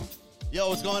Yo,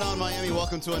 what's going on, Miami?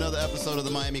 Welcome to another episode of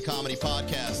the Miami Comedy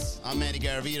Podcast. I'm Manny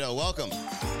Garavito. Welcome.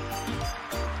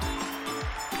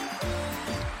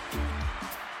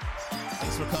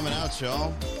 Thanks for coming out,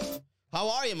 y'all. How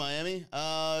are you, Miami?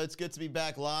 It's good to be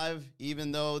back live.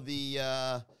 Even though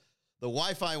the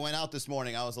Wi-Fi went out this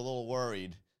morning, I was a little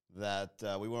worried that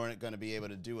we weren't going to be able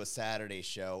to do a Saturday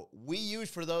show.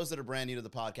 For those that are brand new to the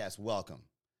podcast, welcome.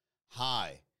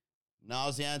 Hi.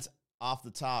 Naziant off the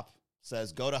top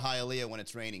says, go to Hialeah when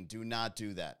it's raining. Do not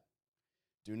do that.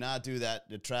 Do not do that.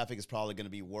 The traffic is probably going to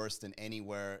be worse than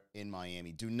anywhere in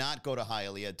Miami. Do not go to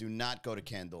Hialeah. Do not go to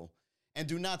Kendall. And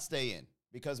do not stay in.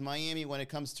 Because Miami, when it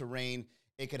comes to rain,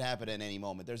 it could happen at any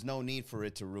moment. There's no need for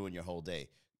it to ruin your whole day.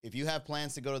 If you have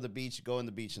plans to go to the beach, go on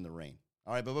the beach in the rain.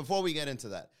 All right, but before we get into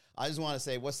that, I just want to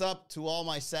say what's up to all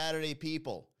my Saturday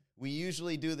people. We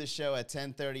usually do this show at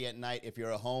 10:30 at night if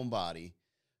you're a homebody.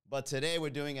 But today we're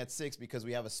doing at 6 because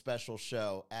we have a special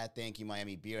show at Thank You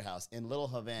Miami Beer House in Little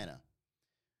Havana.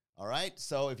 All right,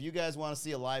 so if you guys want to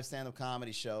see a live stand-up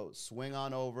comedy show, swing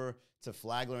on over to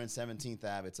Flagler and 17th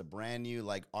Ave. It's a brand new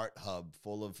art hub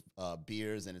full of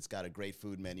beers, and it's got a great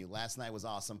food menu. Last night was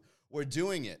awesome. We're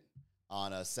doing it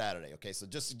on a Saturday, okay? So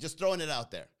just throwing it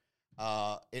out there.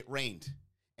 It rained,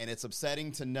 and it's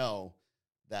upsetting to know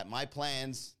that my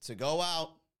plans to go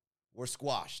out were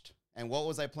squashed. And what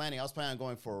was I planning? I was planning on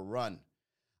going for a run.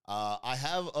 I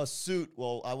have a suit.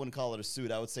 Well, I wouldn't call it a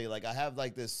suit. I would say I have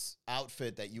this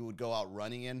outfit that you would go out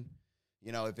running in,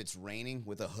 if it's raining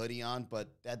with a hoodie on, but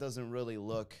that doesn't really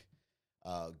look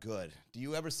good. Do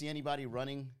you ever see anybody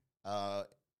running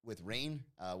with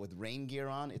rain gear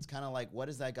on? It's kind of like, what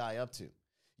is that guy up to?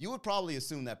 You would probably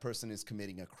assume that person is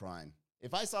committing a crime.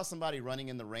 If I saw somebody running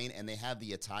in the rain and they have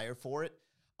the attire for it,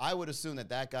 I would assume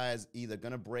that guy is either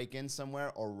going to break in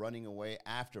somewhere or running away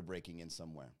after breaking in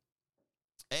somewhere.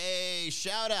 Hey,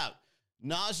 shout out.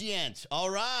 Naziant.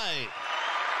 All right.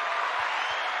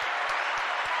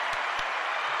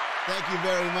 Thank you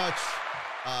very much,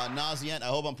 Naziant. I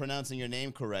hope I'm pronouncing your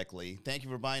name correctly. Thank you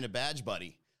for buying a badge,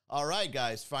 buddy. All right,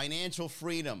 guys. Financial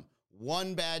freedom.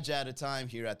 One badge at a time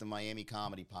here at the Miami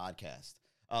Comedy Podcast.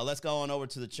 Let's go on over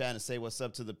to the chat and say what's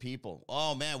up to the people.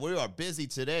 Oh, man, we are busy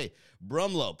today.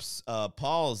 Brumlopes,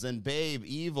 Pauls and Babe,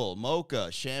 Evil, Mocha,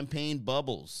 Champagne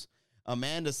Bubbles.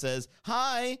 Amanda says,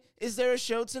 hi, is there a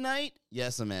show tonight?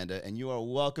 Yes, Amanda, and you are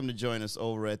welcome to join us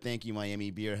over at Thank You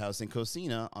Miami Beer House in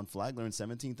Cocina on Flagler and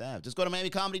 17th Ave. Just go to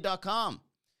MiamiComedy.com.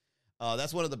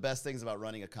 That's one of the best things about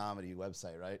running a comedy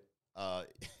website, right?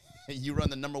 You run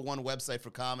the #1 website for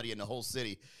comedy in the whole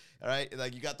city. All right,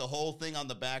 you got the whole thing on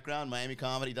the background,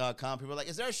 MiamiComedy.com. People are like,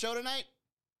 is there a show tonight?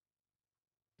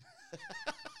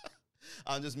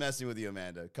 I'm just messing with you,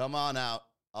 Amanda. Come on out.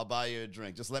 I'll buy you a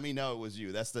drink. Just let me know it was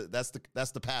you. That's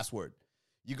the password.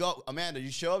 You go, Amanda, you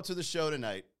show up to the show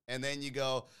tonight, and then you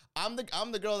go, I'm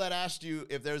the girl that asked you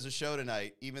if there's a show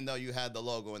tonight, even though you had the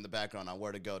logo in the background on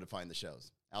where to go to find the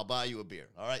shows. I'll buy you a beer.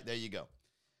 All right, there you go.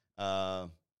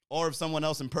 Or if someone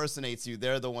else impersonates you,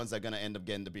 they're the ones that are going to end up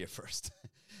getting the beer first.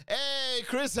 Hey,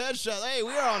 Chris Headshot. Hey, we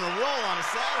are on a roll on a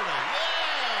Saturday.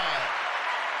 Yeah!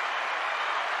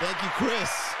 Thank you,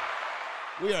 Chris.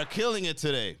 We are killing it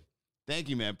today. Thank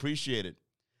you, man. Appreciate it.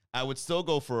 I would still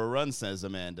go for a run, says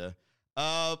Amanda.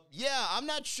 Yeah, I'm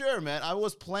not sure, man. I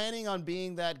was planning on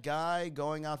being that guy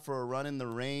going out for a run in the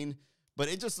rain, but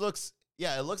it just looks,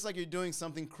 it looks like you're doing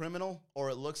something criminal, or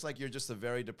it looks like you're just a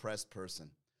very depressed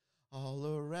person. All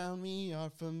around me are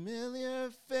familiar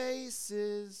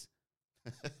faces.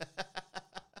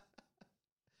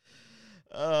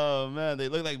 Oh, man, they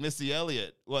look like Missy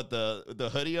Elliott. What, the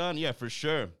hoodie on? Yeah, for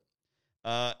sure.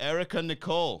 Erica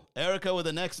Nicole. Erica with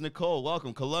an X, Nicole.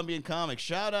 Welcome. Colombian comic.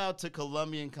 Shout out to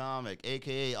Colombian comic,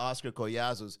 a.k.a. Oscar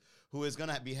Collazos, who is going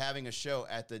to be having a show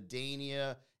at the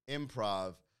Dania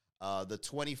Improv the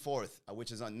 24th,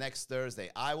 which is on next Thursday.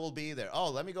 I will be there.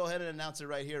 Oh, let me go ahead and announce it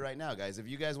right here, right now, guys. If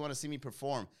you guys want to see me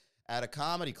perform at a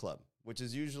comedy club, which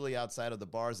is usually outside of the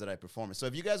bars that I perform in. So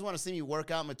if you guys want to see me work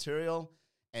out material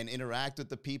and interact with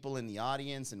the people in the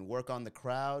audience and work on the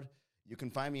crowd, you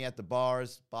can find me at the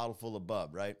bars, bottle full of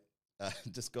bub, right?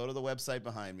 Just go to the website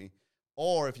behind me.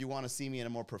 Or if you want to see me in a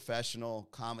more professional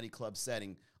comedy club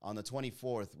setting on the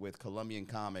 24th with Colombian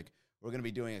comic, we're going to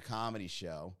be doing a comedy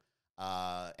show.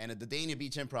 And at the Dania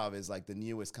Beach Improv is the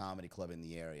newest comedy club in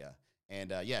the area.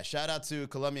 And shout out to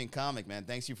Colombian comic, man.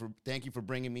 Thank you for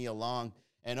bringing me along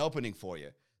and opening for you.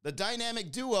 The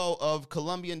dynamic duo of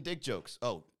Colombian dick jokes.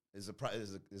 Oh, this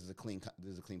is a clean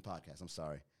podcast. I'm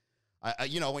sorry.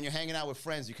 When you're hanging out with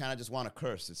friends, you kind of just want to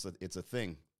curse. It's a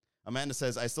thing. Amanda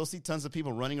says, I still see tons of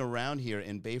people running around here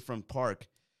in Bayfront Park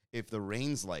if the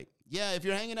rain's light. Yeah, if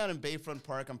you're hanging out in Bayfront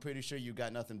Park, I'm pretty sure you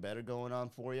got nothing better going on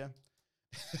for you.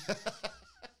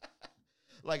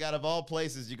 Like, out of all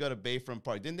places, you go to Bayfront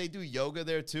Park. Didn't they do yoga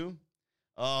there too?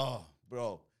 Oh,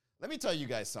 bro. Let me tell you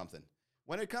guys something.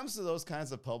 When it comes to those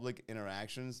kinds of public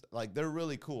interactions, like, they're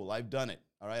really cool. I've done it,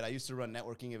 all right? I used to run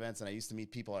networking events, and I used to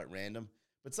meet people at random.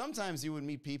 But sometimes you would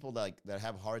meet people that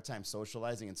have a hard time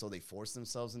socializing, and so they force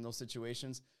themselves in those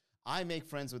situations. I make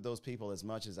friends with those people as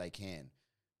much as I can.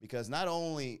 Because not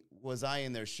only was I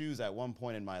in their shoes at one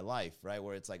point in my life, right,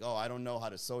 where it's like, oh, I don't know how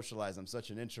to socialize. I'm such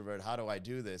an introvert. How do I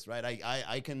do this, right?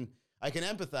 I can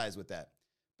empathize with that.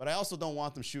 But I also don't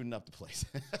want them shooting up the place.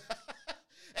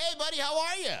 Hey, buddy, how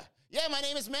are you? Yeah, my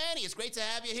name is Manny. It's great to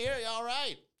have you here. You all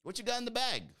right? What you got in the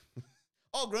bag?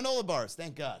 Oh, granola bars.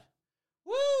 Thank God.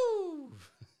 Woo!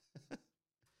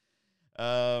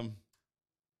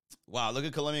 Wow, look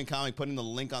at Colombian Comic putting the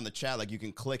link on the chat like you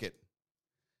can click it.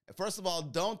 First of all,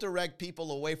 don't direct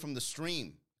people away from the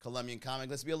stream, Colombian Comic.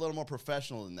 Let's be a little more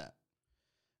professional than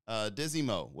that. Dizzy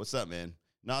Mo, what's up, man?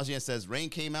 Nausea says, rain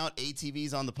came out,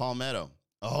 ATVs on the Palmetto.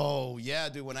 Oh, yeah,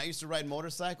 dude. When I used to ride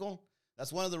motorcycle,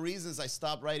 that's one of the reasons I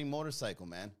stopped riding motorcycle,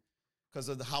 man, because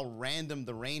of how random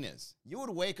the rain is. You would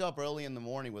wake up early in the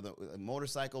morning with a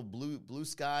motorcycle, blue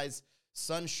skies,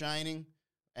 sun shining,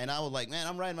 and I was like, man,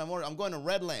 I'm riding my motor. I'm going to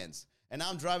Redlands. And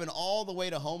I'm driving all the way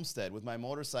to Homestead with my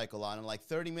motorcycle on, and like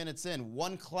 30 minutes in,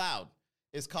 one cloud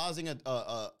is causing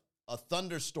a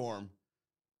thunderstorm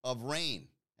of rain.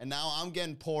 And now I'm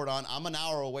getting poured on. I'm an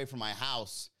hour away from my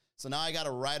house. So now I got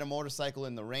to ride a motorcycle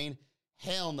in the rain.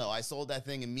 Hell no, I sold that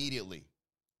thing immediately.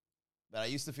 But I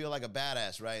used to feel like a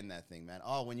badass riding that thing, man.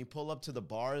 Oh, when you pull up to the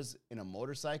bars in a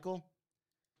motorcycle,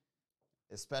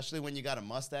 especially when you got a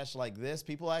mustache like this,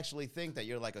 people actually think that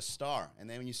you're like a star. And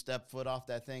then when you step foot off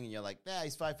that thing and you're like, yeah,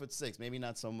 he's 5'6", maybe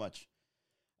not so much.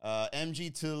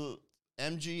 MGLA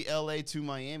to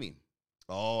Miami.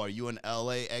 Oh, are you an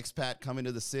LA expat coming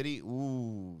to the city?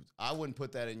 Ooh, I wouldn't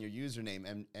put that in your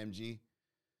username, MG.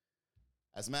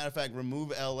 As a matter of fact, remove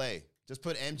LA. Just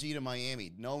put MG to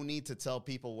Miami. No need to tell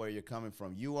people where you're coming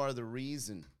from. You are the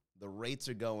reason the rates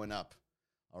are going up.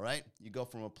 All right? You go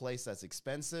from a place that's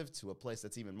expensive to a place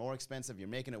that's even more expensive. You're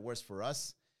making it worse for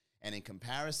us. And in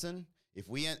comparison,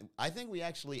 I think we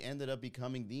actually ended up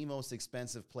becoming the most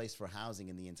expensive place for housing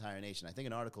in the entire nation. I think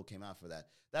an article came out for that.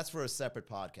 That's for a separate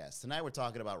podcast. Tonight we're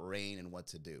talking about rain and what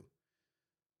to do.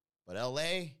 But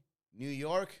LA, New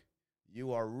York,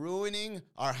 you are ruining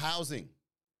our housing.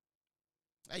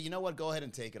 Hey, you know what? Go ahead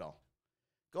and take it all.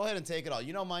 Go ahead and take it all.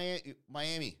 You know,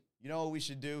 Miami, you know what we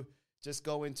should do? Just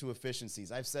go into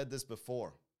efficiencies. I've said this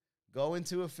before. Go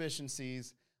into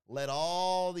efficiencies. Let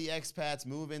all the expats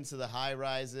move into the high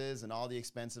rises and all the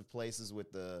expensive places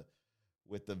with the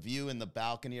view and the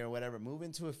balcony or whatever. Move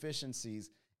into efficiencies,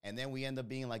 and then we end up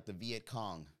being like the Viet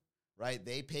Cong, right?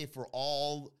 They pay for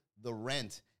all the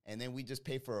rent, and then we just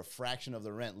pay for a fraction of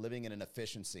the rent living in an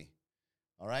efficiency,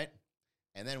 all right?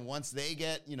 And then once they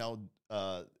get,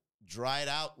 dried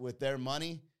out with their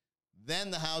money,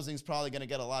 then the housing's probably going to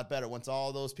get a lot better once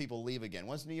all those people leave again.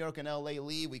 Once New York and LA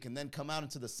leave, we can then come out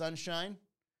into the sunshine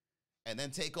and then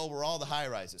take over all the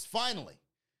high-rises. Finally,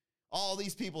 all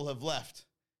these people have left.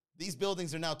 These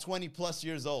buildings are now 20-plus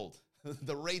years old.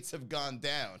 The rates have gone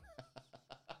down.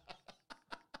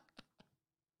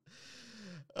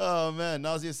 Oh, man.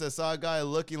 Nausea says, saw a guy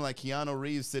looking like Keanu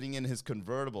Reeves sitting in his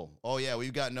convertible. Oh, yeah,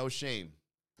 we've got no shame.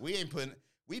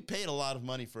 We paid a lot of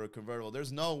money for a convertible.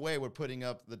 There's no way we're putting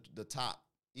up the top,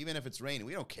 even if it's raining.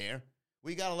 We don't care.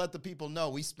 We got to let the people know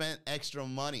we spent extra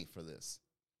money for this.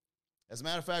 As a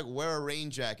matter of fact, wear a rain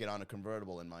jacket on a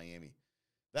convertible in Miami.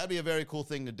 That'd be a very cool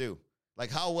thing to do. Like,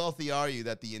 how wealthy are you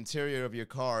that the interior of your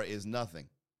car is nothing?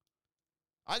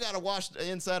 I got to wash the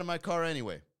inside of my car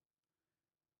anyway.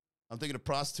 I'm thinking of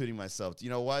prostituting myself. You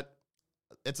know what?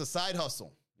 It's a side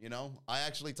hustle, I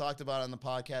actually talked about it on the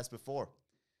podcast before.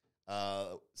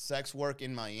 Sex work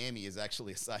in Miami is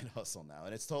actually a side hustle now,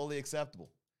 and it's totally acceptable.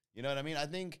 You know what I mean? I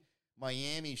think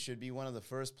Miami should be one of the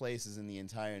first places in the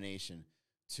entire nation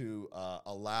to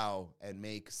allow and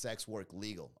make sex work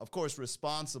legal. Of course,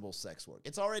 responsible sex work.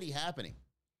 It's already happening.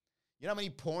 You know how many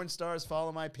porn stars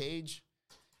follow my page?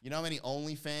 You know how many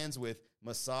OnlyFans with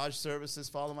massage services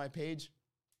follow my page?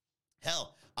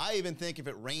 Hell, I even think if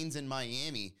it rains in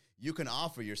Miami, you can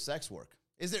offer your sex work.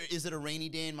 Is it a rainy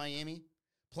day in Miami?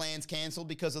 Plans canceled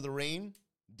because of the rain?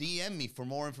 DM me for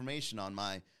more information on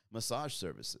my massage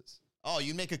services. Oh,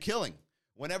 you make a killing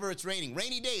whenever it's raining.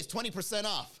 Rainy days, 20%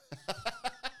 off.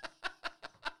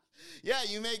 Yeah,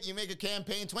 you make a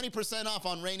campaign, 20% off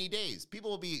on rainy days. People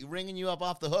will be ringing you up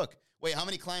off the hook. Wait, how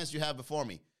many clients do you have before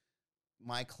me?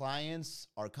 My clients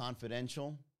are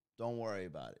confidential. Don't worry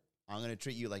about it. I'm going to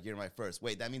treat you like you're my first.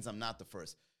 Wait, that means I'm not the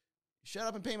first. Shut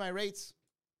up and pay my rates.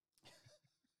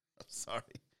 I'm sorry.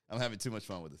 I'm having too much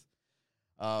fun with this.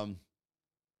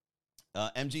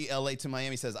 MGLA to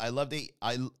Miami says, I loved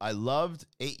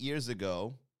 8 years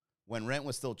ago when rent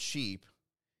was still cheap.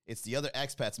 It's the other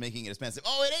expats making it expensive.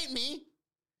 Oh, it ain't me.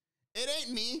 It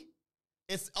ain't me.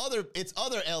 It's other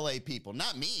LA people,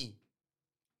 not me.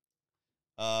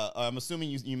 I'm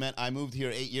assuming you meant I moved here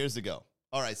 8 years ago.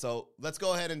 All right, so let's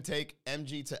go ahead and take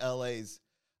MG to LA's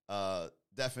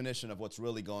definition of what's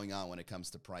really going on when it comes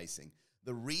to pricing.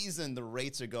 The reason the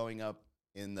rates are going up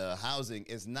in the housing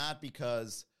is not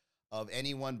because of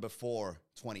anyone before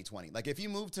 2020. Like if you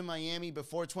moved to Miami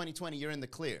before 2020, you're in the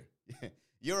clear.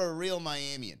 You're a real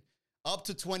Miamian up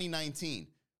to 2019.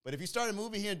 But if you started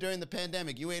moving here during the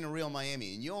pandemic, you ain't a real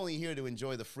Miami, and you're only here to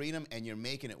enjoy the freedom, and you're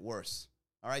making it worse.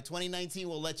 All right, 2019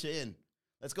 will let you in.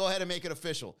 Let's go ahead and make it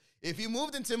official. If you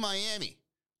moved into Miami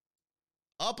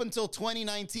up until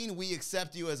 2019, we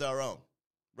accept you as our own,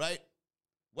 right?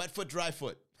 Wet foot, dry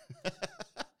foot.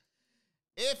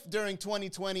 If during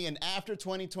 2020 and after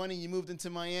 2020 you moved into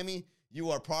Miami,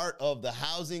 you are part of the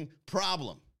housing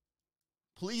problem.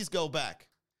 Please go back.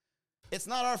 It's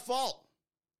not our fault.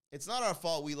 It's not our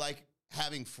fault we like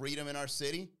having freedom in our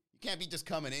city. You can't be just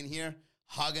coming in here,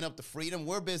 hogging up the freedom.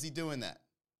 We're busy doing that.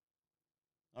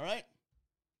 All right?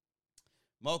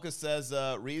 Mocha says,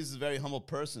 Reeves is a very humble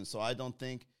person, so I don't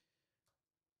think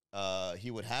he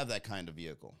would have that kind of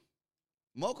vehicle.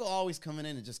 Mocha always coming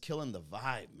in and just killing the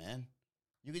vibe, man.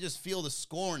 You can just feel the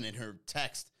scorn in her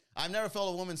text. I've never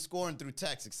felt a woman scorn through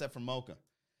text except for Mocha.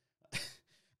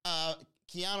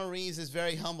 Keanu Reeves is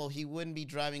very humble. He wouldn't be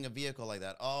driving a vehicle like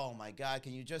that. Oh, my God.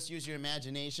 Can you just use your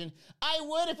imagination? I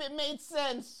would if it made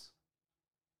sense.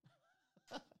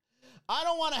 I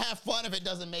don't want to have fun if it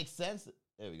doesn't make sense.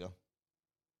 There we go.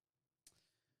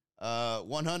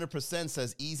 100%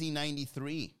 says Easy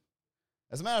 93.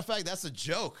 As a matter of fact, that's a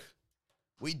joke.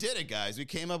 We did it, guys. We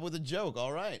came up with a joke.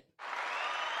 All right.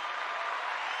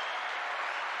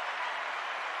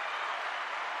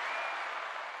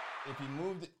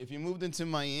 If you moved into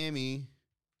Miami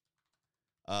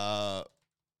up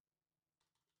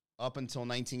until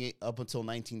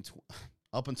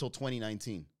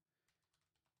 2019,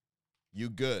 you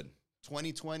good.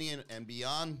 2020 and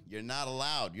beyond, you're not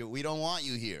allowed. We don't want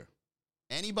you here.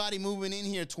 Anybody moving in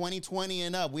here 2020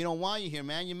 and up, we don't want you here,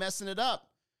 man. You're messing it up.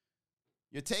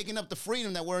 You're taking up the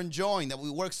freedom that we're enjoying, that we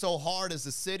work so hard as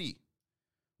a city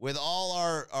with all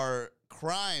our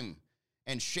crime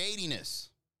and shadiness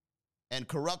and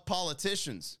corrupt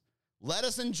politicians. Let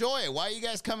us enjoy it. Why are you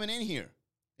guys coming in here?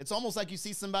 It's almost like you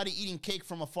see somebody eating cake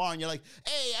from afar and you're like,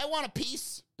 hey, I want a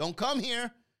piece. Don't come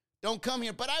here. Don't come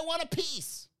here, but I want a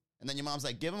piece. And then your mom's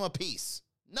like, give him a piece.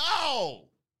 No!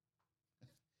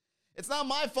 It's not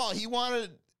my fault. He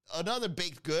wanted another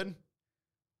baked good.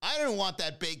 I didn't want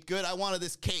that baked good. I wanted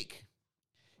this cake.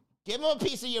 Give him a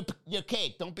piece of your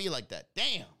cake. Don't be like that.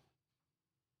 Damn.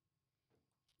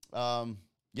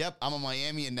 Yep, I'm a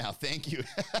Miamian now. Thank you.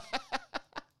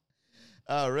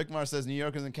 Rick Marr says New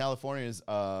Yorkers and Californians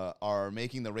are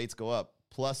making the rates go up,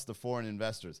 plus the foreign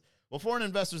investors. Well, foreign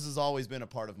investors has always been a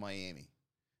part of Miami.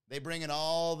 They bring in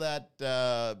all that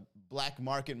black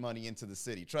market money into the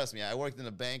city. Trust me, I worked in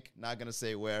a bank, not going to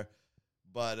say where,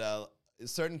 but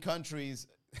certain countries,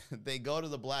 they go to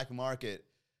the black market.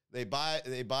 They buy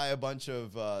a bunch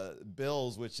of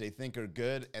bills which they think are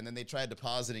good, and then they try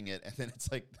depositing it, and then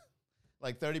it's like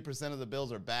 30% of the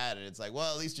bills are bad, and it's like,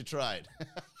 well, at least you tried.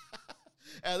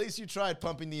 At least you tried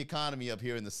pumping the economy up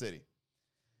here in the city.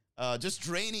 Just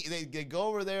draining, they go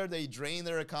over there, they drain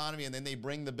their economy, and then they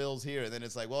bring the bills here, and then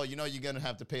it's like, well, you know, you're going to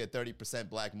have to pay a 30%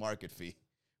 black market fee,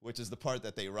 which is the part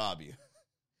that they rob you.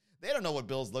 They don't know what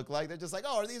bills look like. They're just like,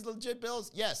 oh, are these legit bills?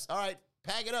 Yes. All right,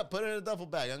 pack it up, put it in a duffel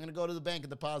bag. I'm going to go to the bank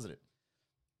and deposit it.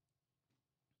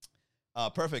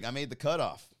 Perfect. I made the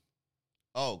cutoff.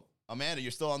 Oh, Amanda,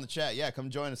 you're still on the chat. Yeah, come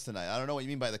join us tonight. I don't know what you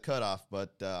mean by the cutoff,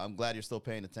 but I'm glad you're still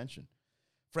paying attention.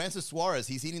 Francis Suarez,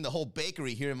 he's eating the whole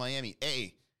bakery here in Miami.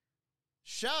 Hey,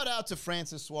 shout out to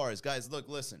Francis Suarez. Guys, look,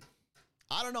 listen.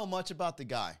 I don't know much about the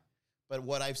guy, but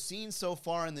what I've seen so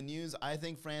far in the news, I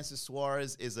think Francis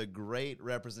Suarez is a great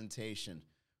representation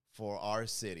for our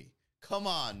city. Come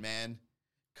on, man.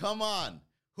 Come on.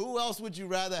 Who else would you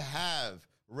rather have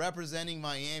representing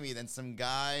Miami than some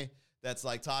guy that's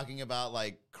like talking about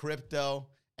like crypto,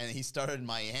 and he started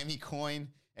Miami Coin,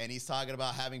 and he's talking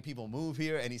about having people move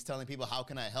here, and he's telling people, how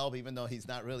can I help, even though he's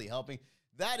not really helping.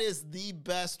 That is the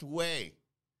best way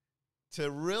to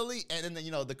really, and then,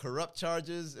 you know, the corrupt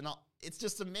charges and all, it's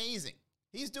just amazing.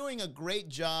 He's doing a great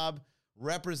job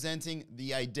representing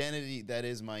the identity that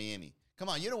is Miami. Come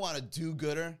on, you don't want a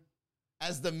do-gooder.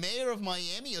 As the mayor of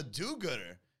Miami, a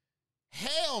do-gooder?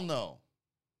 Hell no.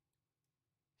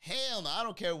 Hell no. I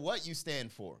don't care what you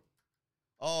stand for.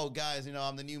 Oh, guys,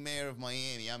 I'm the new mayor of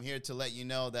Miami. I'm here to let you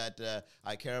know that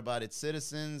I care about its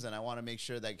citizens and I want to make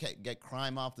sure that get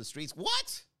crime off the streets.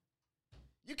 What?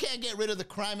 You can't get rid of the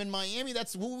crime in Miami.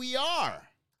 That's who we are.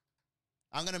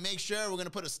 I'm going to make sure we're going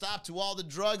to put a stop to all the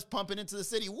drugs pumping into the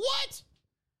city. What?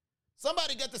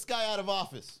 Somebody get this guy out of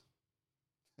office.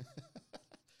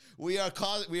 We are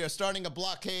starting a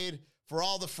blockade for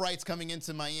all the frights coming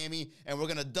into Miami, and we're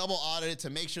going to double audit it to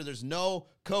make sure there's no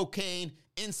cocaine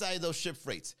inside those ship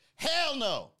freights. Hell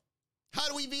no. How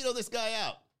do we veto this guy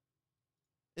out?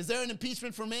 Is there an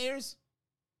impeachment for mayors?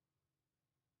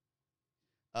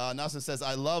 Nelson says,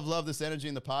 I love this energy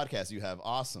in the podcast you have.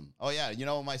 Awesome. Oh, yeah. You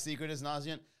know what my secret is,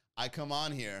 Nazian? I come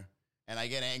on here and I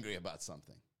get angry about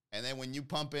something. And then when you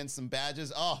pump in some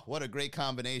badges, oh, what a great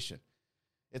combination.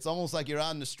 It's almost like you're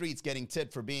out in the streets getting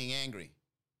tipped for being angry.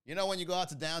 You know when you go out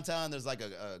to downtown, there's like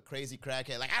a crazy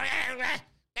crackhead, like,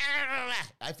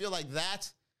 I feel like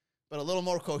that, but a little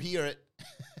more coherent.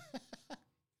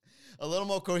 A little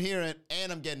more coherent, and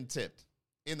I'm getting tipped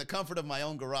in the comfort of my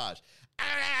own garage.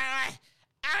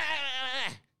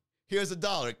 Here's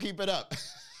 $1. Keep it up.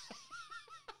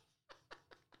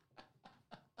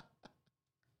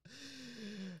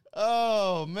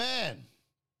 Oh, man.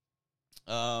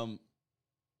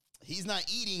 He's not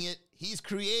eating it. He's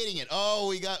creating it. Oh,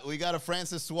 we got a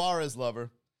Francis Suarez lover.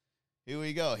 Here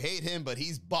we go. Hate him, but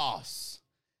he's boss.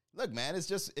 Look, man, it's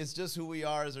just who we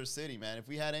are as our city, man. If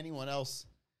we had anyone else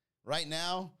right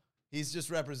now, he's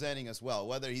just representing us well.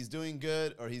 Whether he's doing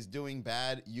good or he's doing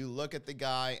bad, you look at the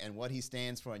guy and what he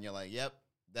stands for, and you're like, yep,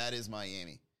 that is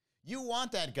Miami. You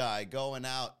want that guy going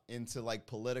out into like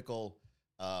political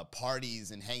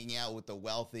parties and hanging out with the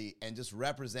wealthy and just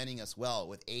representing us well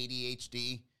with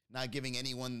ADHD, not giving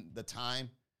anyone the time.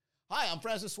 Hi, I'm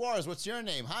Francis Suarez. What's your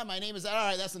name? Hi, my name is... All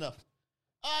right, that's enough.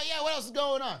 Oh, yeah, what else is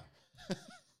going on?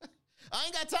 I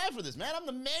ain't got time for this, man. I'm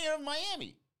the mayor of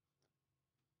Miami.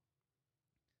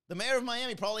 The mayor of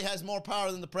Miami probably has more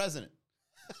power than the president.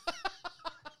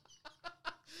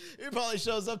 He probably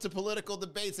shows up to political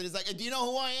debates and he's like, do you know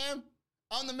who I am?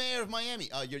 I'm the mayor of Miami.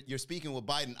 Oh, you're speaking with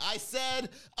Biden. I said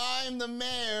I'm the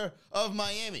mayor of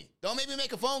Miami. Don't make me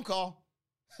make a phone call.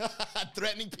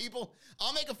 Threatening people.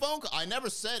 I'll make a phone call. I never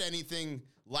said anything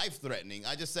life-threatening.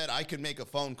 I just said I could make a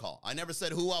phone call. I never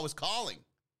said who I was calling.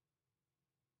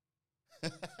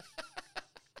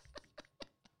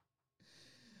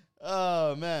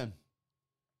 Oh, man.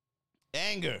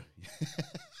 Anger.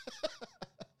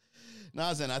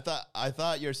 Nazan, I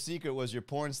thought your secret was your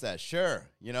porn stash. Sure.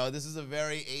 This is a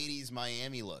very 80s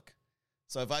Miami look.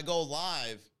 So if I go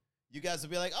live, you guys will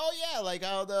be like, oh, yeah, like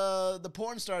how the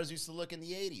porn stars used to look in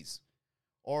the 80s.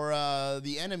 Or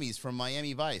the enemies from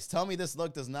Miami Vice. Tell me this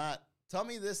does not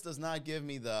give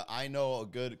me the I know a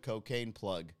good cocaine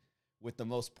plug with the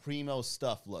most primo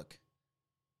stuff look.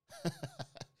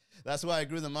 That's why I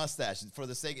grew the mustache.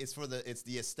 It's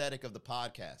the aesthetic of the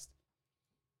podcast.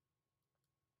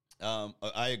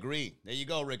 I agree. There you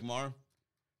go, Rick Marr.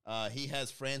 He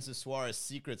has Francis Suarez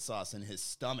secret sauce in his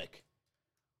stomach.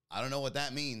 I don't know what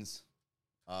that means.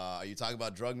 Are you talking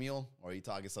about drug mule or are you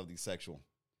talking something sexual?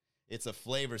 It's a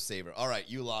flavor saver. All right,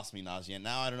 you lost me, Nazian.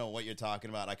 Now I don't know what you're talking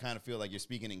about. I kind of feel like you're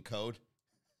speaking in code.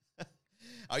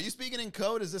 Are you speaking in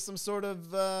code? Is this some sort of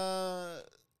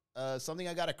something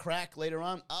I got to crack later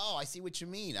on? Oh, I see what you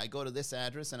mean. I go to this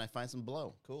address and I find some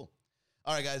blow. Cool.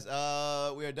 All right, guys,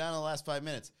 we are down to the last 5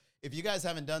 minutes. If you guys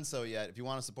haven't done so yet, if you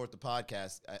want to support the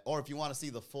podcast, or if you want to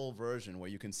see the full version where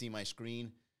you can see my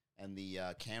screen and the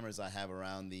cameras I have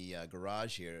around the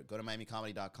garage here, go to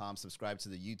MiamiComedy.com, subscribe to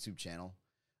the YouTube channel.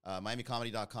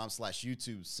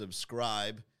 MiamiComedy.com/YouTube,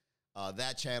 subscribe.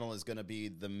 That channel is going to be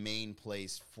the main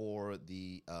place for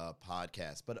the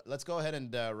podcast. But let's go ahead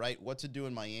and write what to do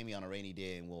in Miami on a rainy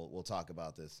day, and we'll talk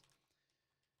about this.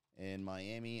 In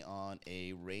Miami on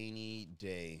a rainy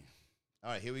day.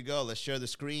 All right, here we go. Let's share the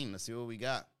screen. Let's see what we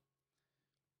got.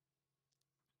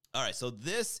 All right, so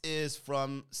this is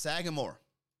from Sagamore,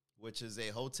 which is a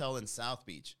hotel in South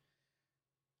Beach.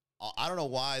 I don't know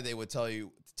why they would tell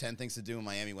you 10 things to do in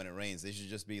Miami when it rains. They should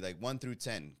just be like 1 through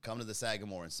 10. Come to the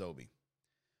Sagamore in Sobe.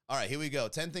 All right, here we go.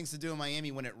 10 things to do in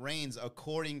Miami when it rains,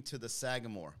 according to the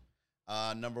Sagamore.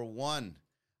 Number 1,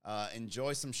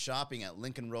 enjoy some shopping at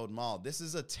Lincoln Road Mall. This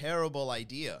is a terrible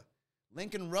idea.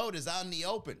 Lincoln Road is out in the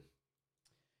open.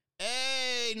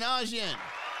 Hey, Najian.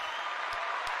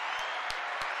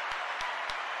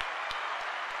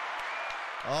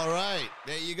 All right,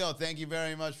 there you go. Thank you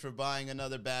very much for buying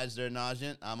another badge there,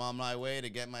 Najint. I'm on my way to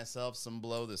get myself some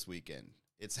blow this weekend.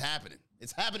 It's happening.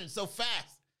 It's happening so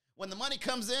fast. When the money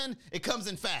comes in, it comes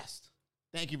in fast.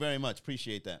 Thank you very much.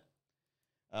 Appreciate that.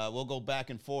 We'll go back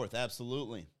and forth.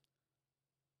 Absolutely.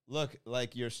 Look,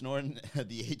 like you're snorting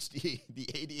the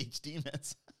ADHD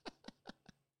meds.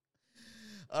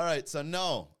 All right, so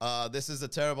no, this is a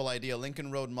terrible idea.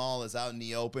 Lincoln Road Mall is out in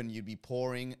the open. You'd be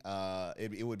pouring.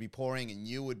 It would be pouring, and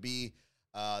you would be,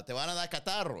 te van a dar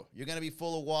catarro. You're going to be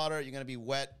full of water. You're going to be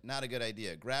wet. Not a good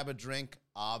idea. Grab a drink,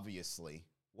 obviously.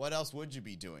 What else would you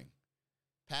be doing?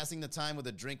 Passing the time with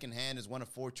a drink in hand is one of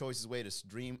 4 choices way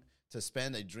to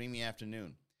spend a dreamy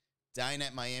afternoon. Dine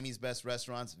at Miami's best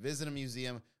restaurants. Visit a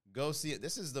museum. Go see it.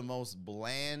 This is the most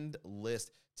bland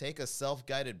list. Take a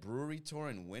self-guided brewery tour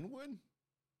in Wynwood.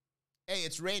 Hey,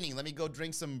 it's raining. Let me go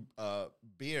drink some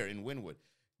beer in Wynwood.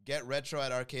 Get retro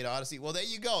at Arcade Odyssey. Well, there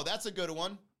you go. That's a good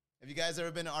one. Have you guys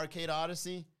ever been to Arcade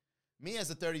Odyssey? Me, as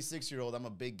a 36-year-old, I'm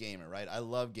a big gamer, right? I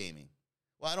love gaming.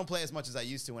 Well, I don't play as much as I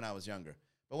used to when I was younger.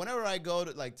 But whenever I go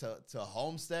to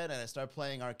Homestead and I start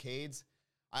playing arcades,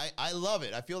 I love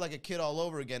it. I feel like a kid all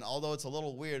over again, although it's a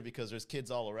little weird because there's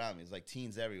kids all around me. It's like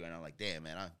teens everywhere. And I'm like, damn,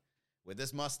 man, with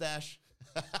this mustache...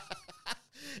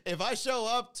 If I show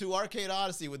up to Arcade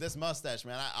Odyssey with this mustache,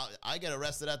 man, I get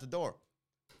arrested at the door.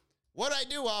 What I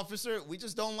do, officer? We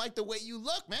just don't like the way you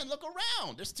look, man. Look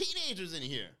around. There's teenagers in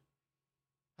here.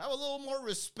 Have a little more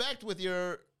respect with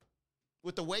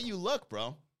the way you look,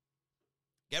 bro.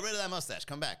 Get rid of that mustache.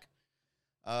 Come back.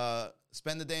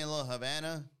 Spend the day in Little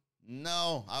Havana?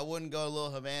 No, I wouldn't go to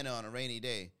Little Havana on a rainy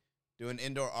day. Do an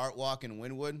indoor art walk in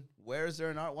Wynwood? Where is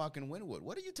there an art walk in Wynwood?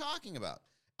 What are you talking about?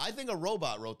 I think a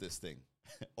robot wrote this thing.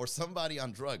 Or somebody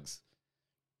on drugs.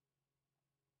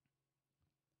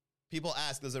 People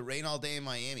ask, does it rain all day in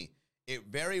Miami? It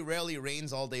very rarely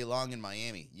rains all day long in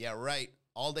Miami. Yeah, right.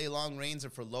 All day long rains are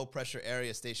for low pressure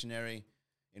areas stationary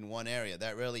in one area.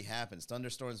 That rarely happens.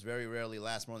 Thunderstorms very rarely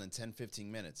last more than 10, 15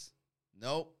 minutes.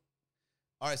 Nope.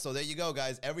 All right, so there you go,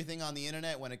 guys. Everything on the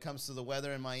internet when it comes to the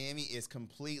weather in Miami is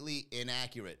completely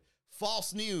inaccurate.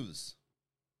 False news.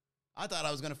 I thought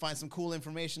I was going to find some cool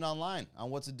information online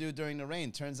on what to do during the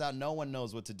rain. Turns out no one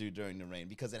knows what to do during the rain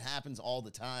because it happens all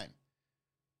the time.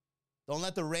 Don't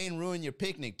let the rain ruin your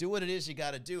picnic. Do what it is you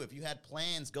got to do. If you had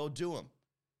plans, go do them.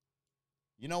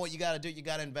 You know what you got to do? You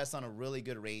got to invest on a really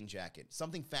good rain jacket,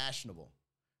 something fashionable,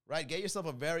 right? Get yourself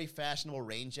a very fashionable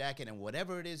rain jacket, and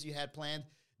whatever it is you had planned,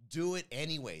 do it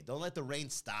anyway. Don't let the rain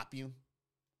stop you,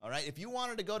 all right? If you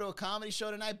wanted to go to a comedy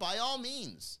show tonight, by all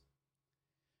means.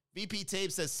 VP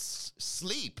Tape says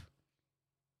sleep.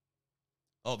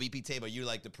 Oh, VP Tape, are you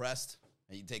like depressed?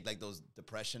 And you take like those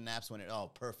depression naps when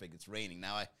perfect, it's raining.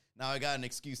 Now I got an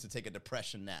excuse to take a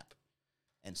depression nap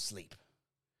and sleep.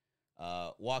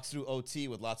 Walks through OT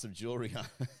with lots of jewelry on.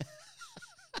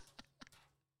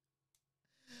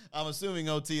 I'm assuming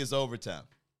OT is Overtown.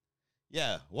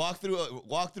 Yeah, walk through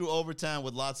Overtown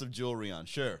with lots of jewelry on.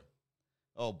 Sure.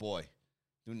 Oh boy,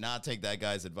 do not take that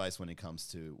guy's advice when it comes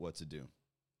to what to do.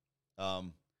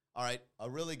 All right, a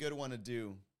really good one to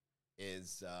do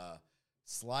is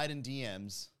slide in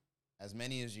DMs, as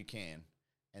many as you can,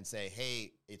 and say,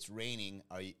 hey, it's raining.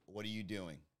 What are you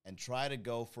doing? And try to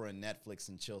go for a Netflix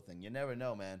and chill thing. You never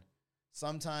know, man.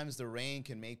 Sometimes the rain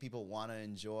can make people want to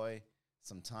enjoy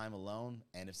some time alone.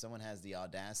 And if someone has the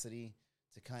audacity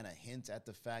to kind of hint at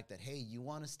the fact that, hey, you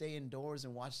want to stay indoors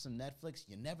and watch some Netflix,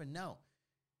 you never know.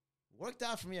 Worked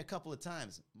out for me a couple of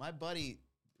times. My buddy...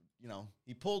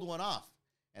 he pulled one off.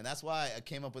 And that's why I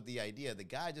came up with the idea. The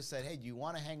guy just said, hey, do you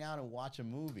want to hang out and watch a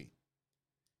movie?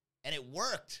 And it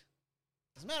worked.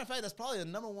 As a matter of fact, that's probably the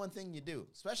number one thing you do,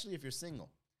 especially if you're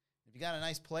single. If you got a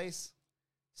nice place,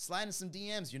 slide in some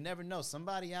DMs. You never know.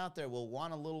 Somebody out there will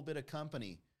want a little bit of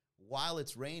company while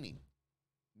it's raining.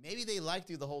 Maybe they liked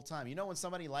you the whole time. You know when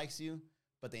somebody likes you,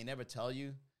 but they never tell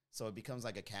you, so it becomes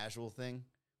like a casual thing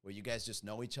where you guys just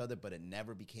know each other, but it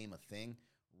never became a thing?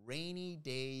 Rainy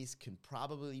days can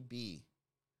probably be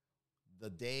the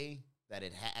day that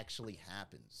it actually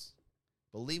happens.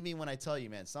 Believe me when I tell you,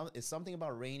 man, it's something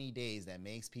about rainy days that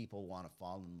makes people want to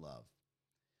fall in love.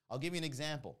 I'll give you an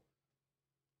example.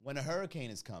 When a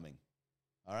hurricane is coming,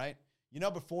 all right?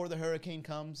 Before the hurricane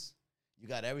comes, you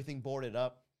got everything boarded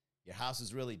up. Your house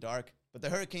is really dark, but the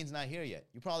hurricane's not here yet.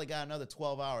 You probably got another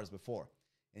 12 hours before.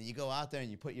 And you go out there and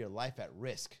you put your life at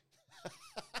risk.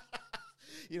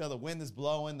 The wind is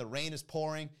blowing, the rain is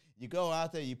pouring. You go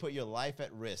out there, you put your life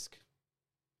at risk,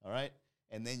 all right?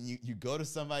 And then you go to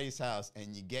somebody's house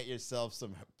and you get yourself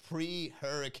some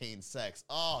pre-hurricane sex.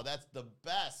 Oh, that's the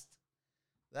best.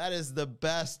 That is the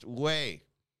best way.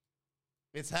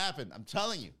 It's happened. I'm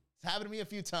telling you. It's happened to me a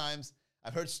few times.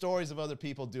 I've heard stories of other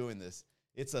people doing this.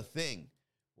 It's a thing.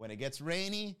 When it gets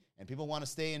rainy and people want to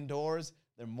stay indoors,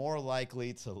 they're more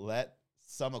likely to let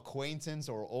some acquaintance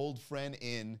or old friend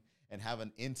in and have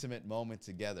an intimate moment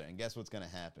together. And guess what's going to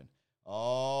happen?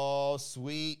 Oh,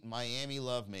 sweet Miami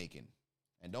lovemaking.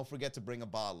 And don't forget to bring a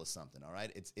bottle of something, all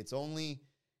right? It's only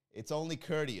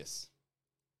courteous.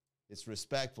 It's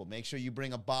respectful. Make sure you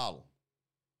bring a bottle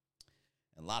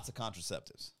and lots of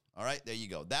contraceptives. All right, there you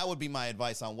go. That would be my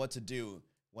advice on what to do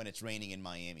when it's raining in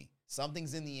Miami.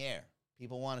 Something's in the air.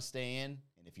 People want to stay in,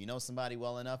 and if you know somebody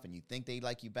well enough and you think they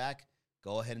like you back,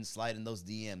 go ahead and slide in those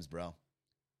DMs, bro.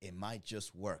 It might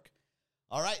just work.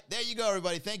 All right, there you go,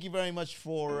 everybody. Thank you very much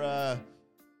for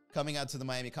coming out to the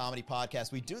Miami Comedy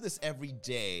Podcast. We do this every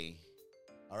day.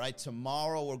 All right,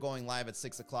 tomorrow we're going live at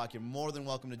 6 o'clock. You're more than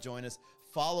welcome to join us.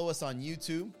 Follow us on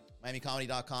YouTube,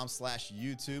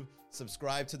 miamicomedy.com/YouTube.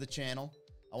 Subscribe to the channel.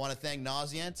 I want to thank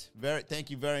Nausient. Thank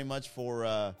you very much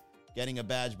for getting a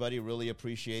badge, buddy. Really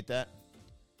appreciate that.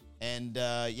 And,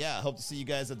 yeah, I hope to see you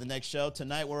guys at the next show.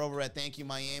 Tonight, we're over at Thank You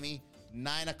Miami,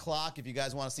 9 o'clock. If you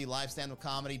guys want to see live stand-up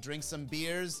comedy, drink some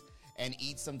beers and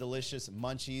eat some delicious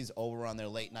munchies over on their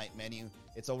late-night menu.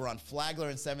 It's over on Flagler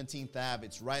and 17th Ave.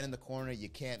 It's right in the corner. You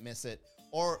can't miss it.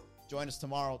 Or join us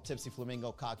tomorrow, Tipsy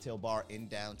Flamingo Cocktail Bar in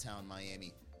downtown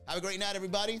Miami. Have a great night,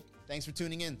 everybody. Thanks for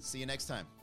tuning in. See you next time.